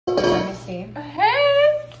Chelsea.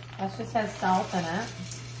 Hey! This just has salt in it.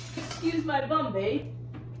 Excuse my Bombay.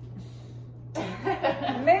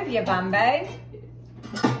 Move you, Bombay.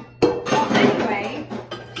 Well, anyway,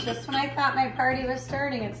 just when I thought my party was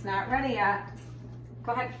starting, it's not ready yet.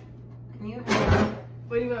 Go ahead. Can you?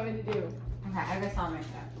 What do you want me to do? Okay, I guess I'll make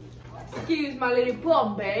that. Excuse my lady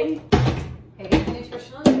Bombay. Okay, get the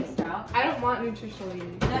nutritional yeast out. I don't want nutritional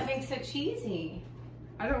yeast. That makes it cheesy.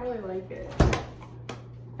 I don't really like it.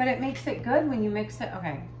 But it makes it good when you mix it.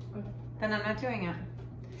 Okay. Then I'm not doing it.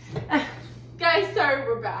 Guys, sorry,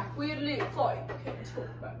 we're back. We had a late flight. Okay, talk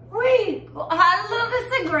about it. We had a little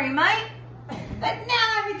disagreement, but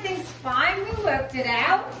now everything's fine. We worked it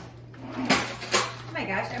out. Oh my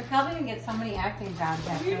gosh, I'm probably gonna get so many acting jobs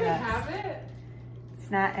after Do you even this. have it?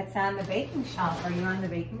 It's not. It's on the baking shelf. Are you on the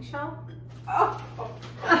baking shelf? Oh.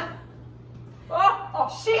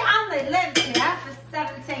 She only lived here for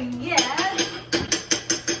 17 years.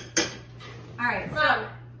 All right, so Mom,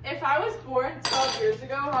 if I was born 12 years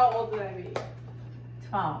ago, how old would I be?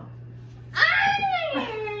 12.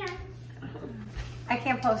 I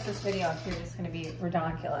can't post this video if you're just going to be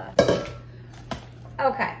redonkulous.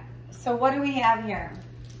 Okay, so what do we have here?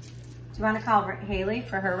 Do you want to call Haley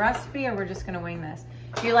for her recipe, or we're just going to wing this?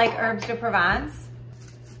 Do you like herbes de Provence?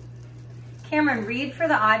 Cameron, read for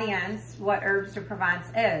the audience what herbes de Provence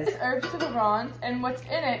is. It's herbs to the bronze, and what's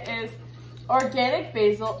in it is organic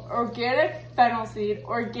basil, organic fennel seed,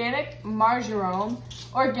 organic marjoram,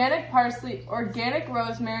 organic parsley, organic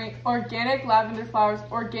rosemary, organic lavender flowers,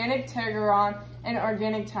 organic tarragon, and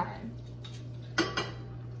organic thyme.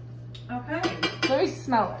 Okay. Let me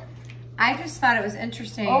smell it. I just thought it was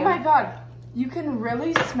interesting. Oh my god, you can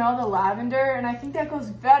really smell the lavender, and I think that goes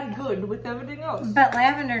very good with everything else. But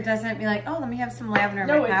lavender doesn't be like, oh, let me have some lavender in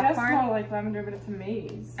No, my it does popcorn. smell like lavender, but it's a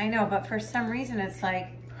maze. I know, but for some reason it's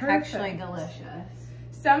like actually delicious.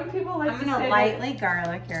 Some people like I'm to gonna say lightly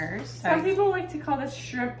garlic yours. So some people like to call this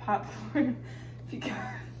shrimp popcorn because.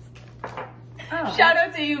 Oh. Shout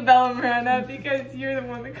out to you, Bella Miranda, because you're the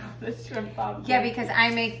one that called this shrimp popcorn. Yeah, because I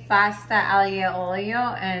make pasta aglio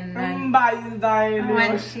olio, and then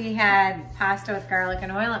when she had pasta with garlic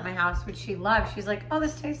and oil at my house, which she loved, she's like, oh,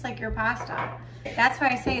 this tastes like your pasta. That's why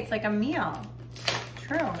I say it's like a meal.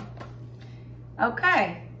 True.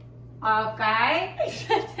 Okay. Okay.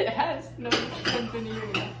 It has no shrimp in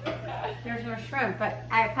here. There's no shrimp, but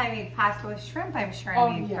I probably made pasta with shrimp, I'm sure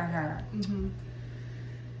I made for her. Mm-hmm.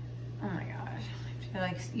 Oh my gosh. I feel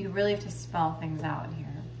like you really have to spell things out here.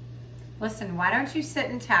 Listen, why don't you sit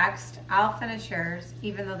and text? I'll finish yours,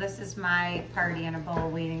 even though this is my party and a bowl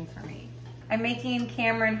waiting for me. I'm making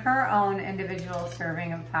Cameron her own individual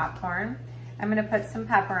serving of popcorn. I'm gonna put some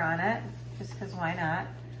pepper on it, just because why not?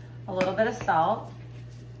 A little bit of salt.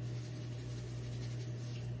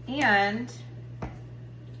 And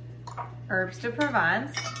herbs de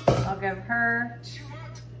Provence. I'll give her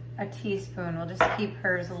a teaspoon. We'll just keep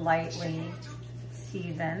hers lightly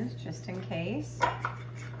seasoned, just in case.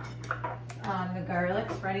 The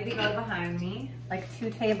garlic's ready to go behind me. Like 2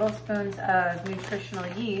 tablespoons of nutritional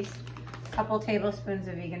yeast, a couple tablespoons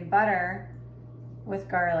of vegan butter with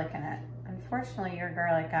garlic in it. Unfortunately, your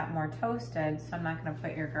garlic got more toasted, so I'm not gonna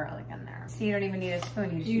put your garlic in there. So you don't even need a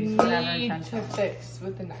spoon, you just use whatever need utensil. to fix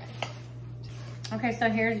with the knife. Okay, so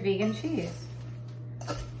here's vegan cheese.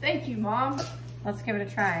 Thank you, Mom. Let's give it a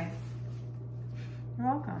try. You're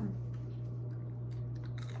welcome.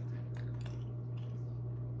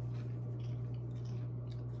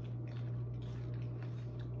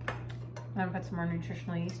 I'm gonna put some more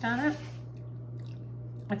nutritional yeast on it.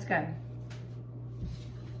 It's good.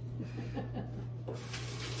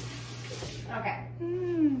 Okay.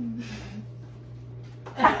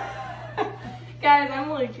 Guys,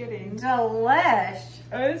 I'm only kidding. Delish.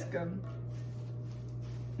 Oh, it's good.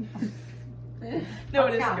 No,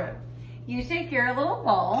 it is go. good. You take your little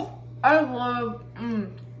bowl. I love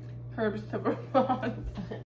herbs to Provence.